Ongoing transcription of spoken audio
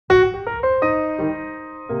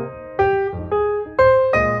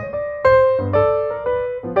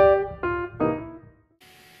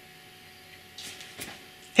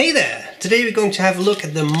Today we're going to have a look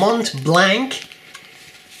at the Montblanc,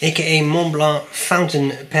 aka Montblanc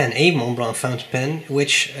fountain pen, a Montblanc fountain pen,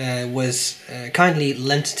 which was kindly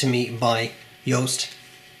lent to me by Joost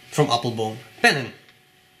from Appelboom Pennen.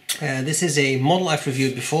 This is a model I've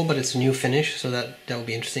reviewed before, but it's a new finish, so that will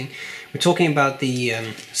be interesting. We're talking about the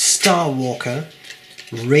Starwalker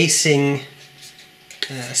racing,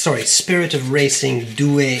 Spirit of Racing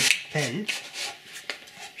Douai pen.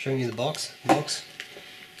 Showing you the box.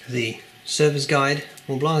 The service guide.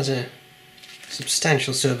 Montblanc is a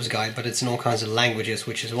substantial service guide, but it's in all kinds of languages,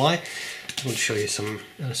 which is why I want to show you some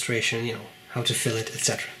illustration, you know, how to fill it,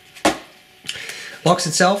 etc. Box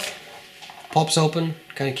itself pops open,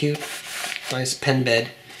 kind of cute, nice pen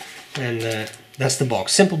bed, and that's the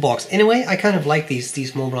box. Simple box. In a way, I kind of like these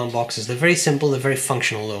Montblanc boxes. They're very simple, they're very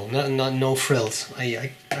functional though, no frills.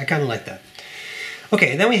 I kind of like that.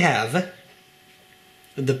 Okay, then we have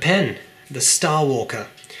the pen, the Starwalker.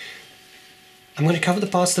 I'm going to cover the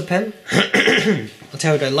parts of the pen. I'll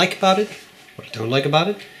tell you what I like about it, what I don't like about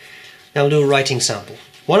it. Now we'll do a writing sample.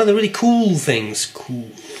 One of the really cool things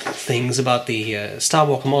about the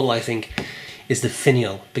Starwalker model, I think, is the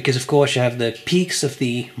finial. Because of course you have the peaks of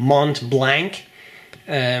the Montblanc,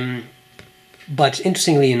 but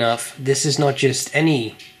interestingly enough, this is not just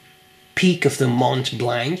any peak of the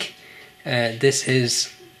Montblanc. This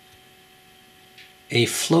is a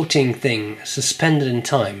floating thing, suspended in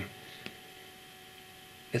time.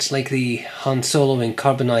 It's like the Han Solo in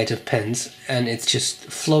Carbonite of pens, and it's just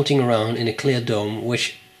floating around in a clear dome,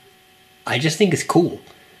 which I just think is cool.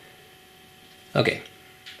 Okay,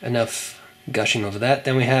 enough gushing over that.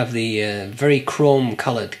 Then we have the very chrome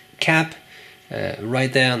colored cap.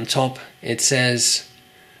 Right there on the top it says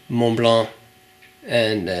Montblanc,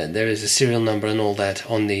 and there is a serial number and all that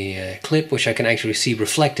on the clip, which I can actually see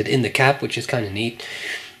reflected in the cap, which is kind of neat.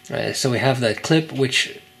 So we have that clip,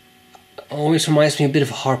 which always reminds me a bit of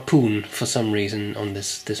a harpoon for some reason on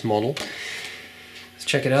this model. Let's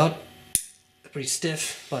check it out. Pretty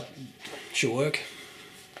stiff, but should work.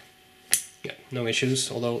 Yeah, no issues,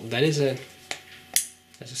 although that's a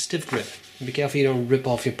stiff grip. Be careful you don't rip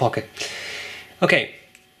off your pocket. Okay,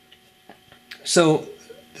 so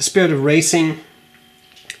the Spirit of Racing,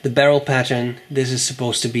 the barrel pattern, this is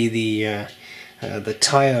supposed to be the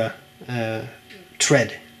tire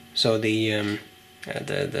tread, so the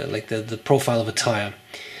profile of a tire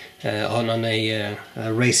on a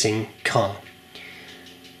racing car.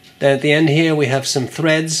 Then at the end here we have some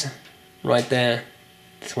threads right there.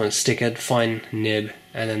 This one's stickered, fine nib,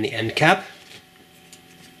 and then the end cap.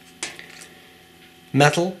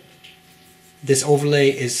 Metal. This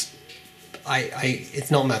overlay is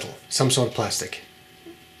it's not metal, some sort of plastic.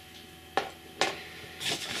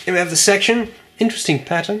 Here we have the section. Interesting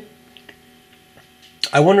pattern.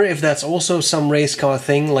 I wonder if that's also some race car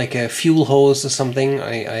thing, like a fuel hose or something.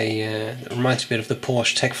 It reminds me a bit of the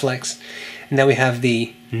Porsche Tech Flex. And then we have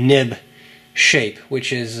the nib shape,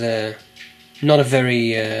 which is not a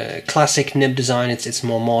very classic nib design. It's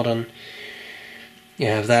more modern. You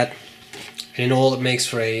have that. And in all, it makes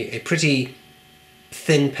for a pretty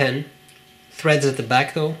thin pen. Threads at the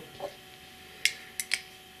back though,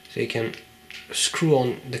 so you can screw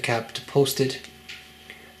on the cap to post it.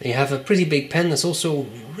 You have a pretty big pen that's also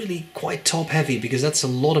really quite top heavy, because that's a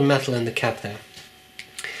lot of metal in the cap there.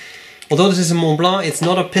 Although this is a Montblanc, it's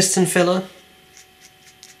not a piston filler.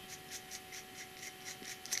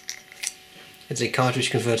 It's a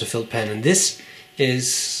cartridge converter filled pen, and this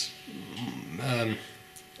is,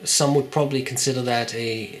 some would probably consider that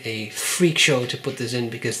a freak show to put this in,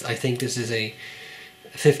 because I think this is a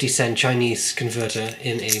 50-cent Chinese converter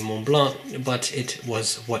in a Montblanc, but it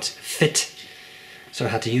was what fit. So I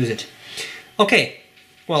had to use it. Okay,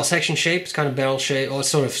 well, section shape is kind of barrel shape, or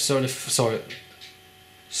sort of cylinder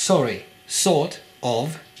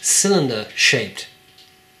shaped.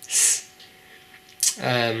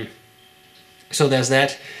 So there's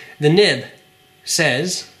that. The nib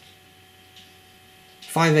says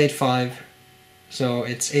 585, so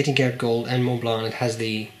it's 18 karat gold and Montblanc. It has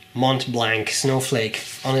the Montblanc snowflake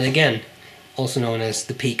on it again, also known as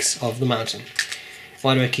the peaks of the mountain.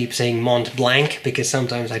 Why do I keep saying Montblanc? Because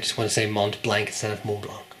sometimes I just want to say Montblanc instead of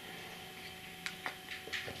Montblanc.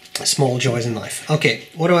 Small joys in life. Okay,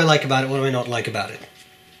 what do I like about it? What do I not like about it?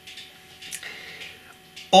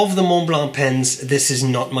 Of the Montblanc pens, this is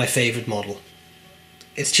not my favorite model.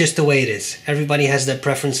 It's just the way it is. Everybody has their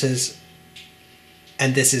preferences,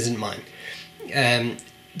 and this isn't mine.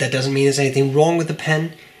 That doesn't mean there's anything wrong with the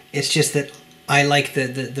pen. It's just that I like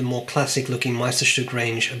the more classic looking Meisterstück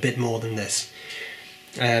range a bit more than this.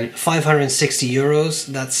 560 euros,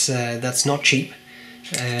 that's not cheap.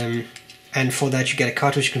 and for that you get a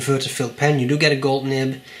cartridge converter filled pen. You do get a gold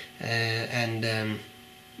nib, and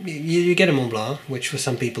you get a Montblanc, which for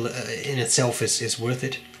some people in itself is worth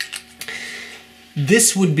it.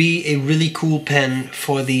 This would be a really cool pen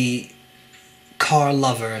for the car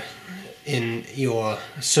lover in your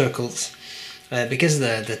circles, because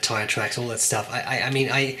of the tire tracks, all that stuff. I mean,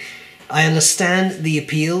 I understand the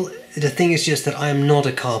appeal. The thing is just that I am not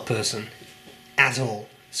a car person at all.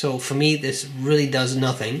 So for me, this really does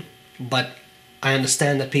nothing. But I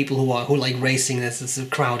understand that people who like racing, there's a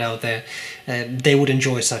crowd out there, they would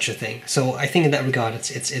enjoy such a thing. So I think in that regard,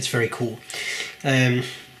 it's very cool.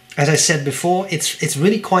 As I said before, it's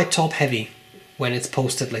really quite top heavy when it's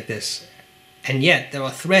posted like this, and yet there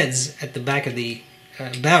are threads at the back of the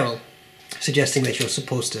barrel suggesting that you're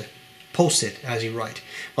supposed to post it as you write.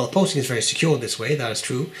 Well, the posting is very secure this way, that is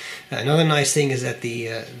true. Another nice thing is that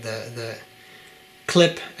the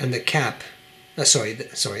clip and the cap,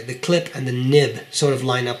 the clip and the nib sort of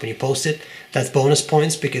line up when you post it. That's bonus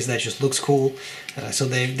points because that just looks cool. So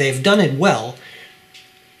they've done it well.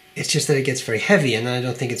 It's just that it gets very heavy, and I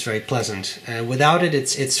don't think it's very pleasant. Without it,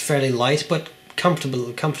 it's fairly light, but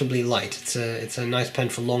comfortably light. It's a nice pen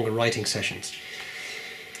for longer writing sessions.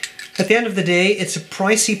 At the end of the day, it's a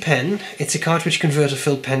pricey pen. It's a cartridge converter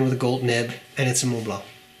filled pen with a gold nib, and it's a Montblanc.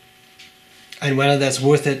 And whether that's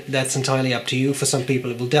worth it, that's entirely up to you. For some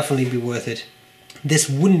people, it will definitely be worth it. This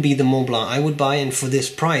wouldn't be the Montblanc I would buy, and for this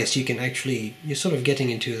price, you can actually, you're sort of getting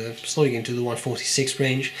slowly into the 146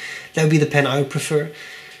 range. That would be the pen I would prefer.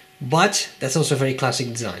 But that's also a very classic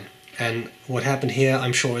design. And what happened here,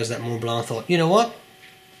 I'm sure, is that Montblanc thought, you know what,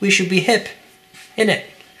 we should be hip, innit?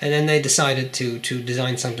 And then they decided to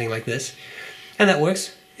design something like this. And that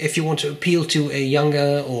works. If you want to appeal to a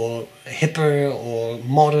younger or hipper or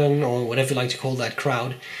modern or whatever you like to call that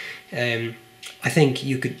crowd, I think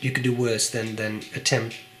you could do worse than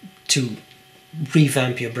attempt to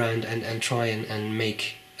revamp your brand and try and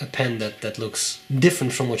make a pen that looks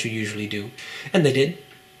different from what you usually do. And they did.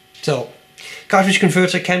 So, cartridge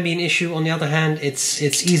converter can be an issue. On the other hand, it's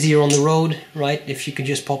easier on the road, right? If you can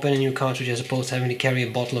just pop in a new cartridge as opposed to having to carry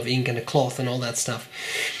a bottle of ink and a cloth and all that stuff.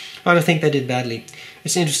 I don't think they did badly.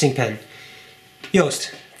 It's an interesting pen.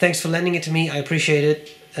 Joost, thanks for lending it to me. I appreciate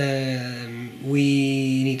it.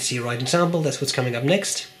 We need to see a writing sample. That's what's coming up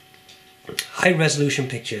next. High resolution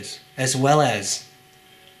pictures, as well as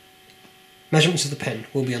measurements of the pen,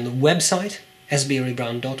 will be on the website,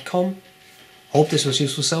 sbrebrown.com. Hope this was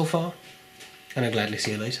useful so far, and I'll gladly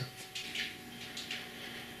see you later.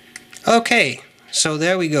 Okay, so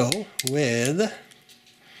there we go with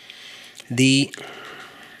the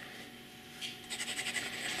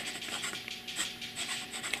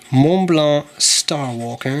Montblanc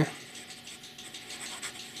Starwalker.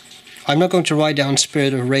 I'm not going to write down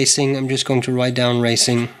Spirit of Racing, I'm just going to write down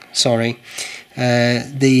Racing, sorry.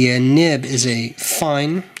 The nib is a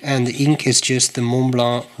fine, and the ink is just the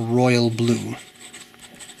Montblanc Royal Blue.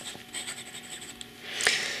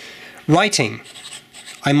 Writing,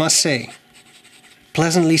 I must say,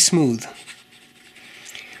 pleasantly smooth.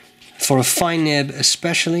 For a fine nib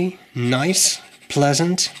especially, nice,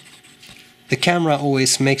 pleasant. The camera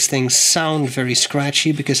always makes things sound very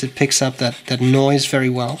scratchy because it picks up that noise very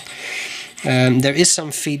well. There is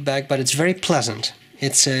some feedback, but it's very pleasant.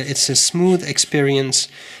 It's a smooth experience,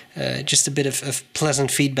 just a bit of pleasant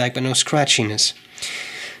feedback, but no scratchiness.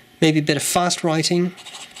 Maybe a bit of fast writing.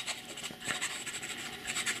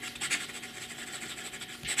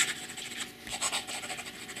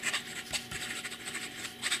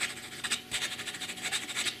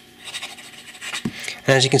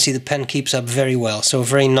 And as you can see, the pen keeps up very well, so a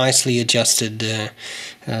very nicely adjusted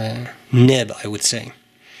nib, I would say.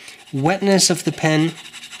 Wetness of the pen,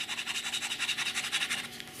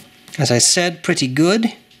 as I said, pretty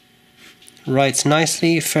good. Writes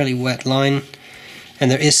nicely, fairly wet line, and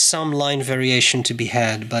there is some line variation to be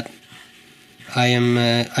had, but I'm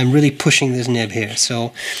really pushing this nib here,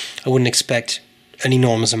 so I wouldn't expect an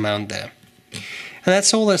enormous amount there. And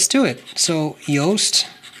that's all that's to it. So Joost,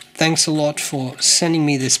 thanks a lot for sending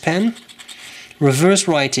me this pen. Reverse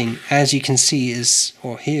writing, as you can see, is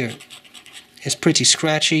pretty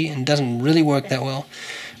scratchy and doesn't really work that well,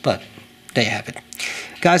 but there you have it.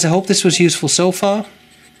 Guys, I hope this was useful so far,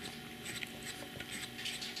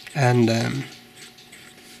 and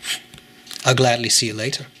I'll gladly see you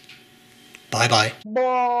later. Bye-bye.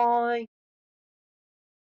 Bye.